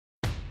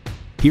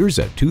Here's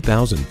a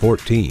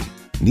 2014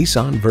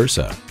 Nissan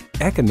Versa.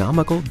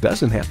 Economical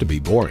doesn't have to be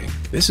boring.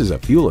 This is a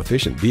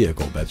fuel-efficient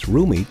vehicle that's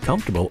roomy,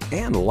 comfortable,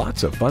 and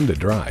lots of fun to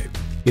drive.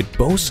 It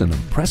boasts an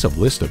impressive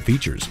list of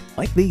features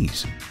like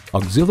these: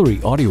 auxiliary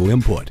audio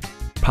input,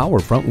 power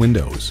front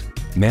windows,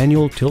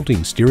 manual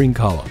tilting steering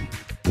column,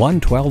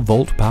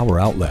 112-volt power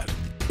outlet,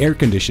 air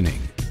conditioning,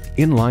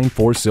 inline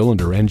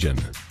 4-cylinder engine,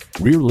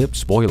 rear lip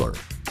spoiler,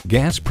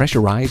 gas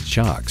pressurized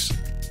shocks,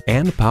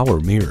 and power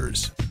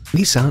mirrors.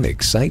 Nissan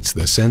excites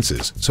the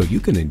senses so you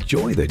can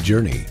enjoy the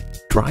journey.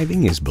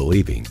 Driving is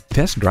believing.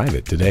 Test drive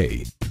it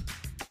today.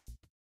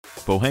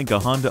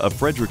 Pohanka Honda of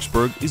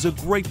Fredericksburg is a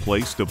great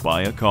place to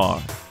buy a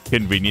car.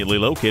 Conveniently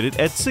located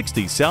at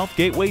 60 South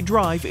Gateway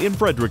Drive in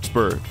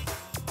Fredericksburg.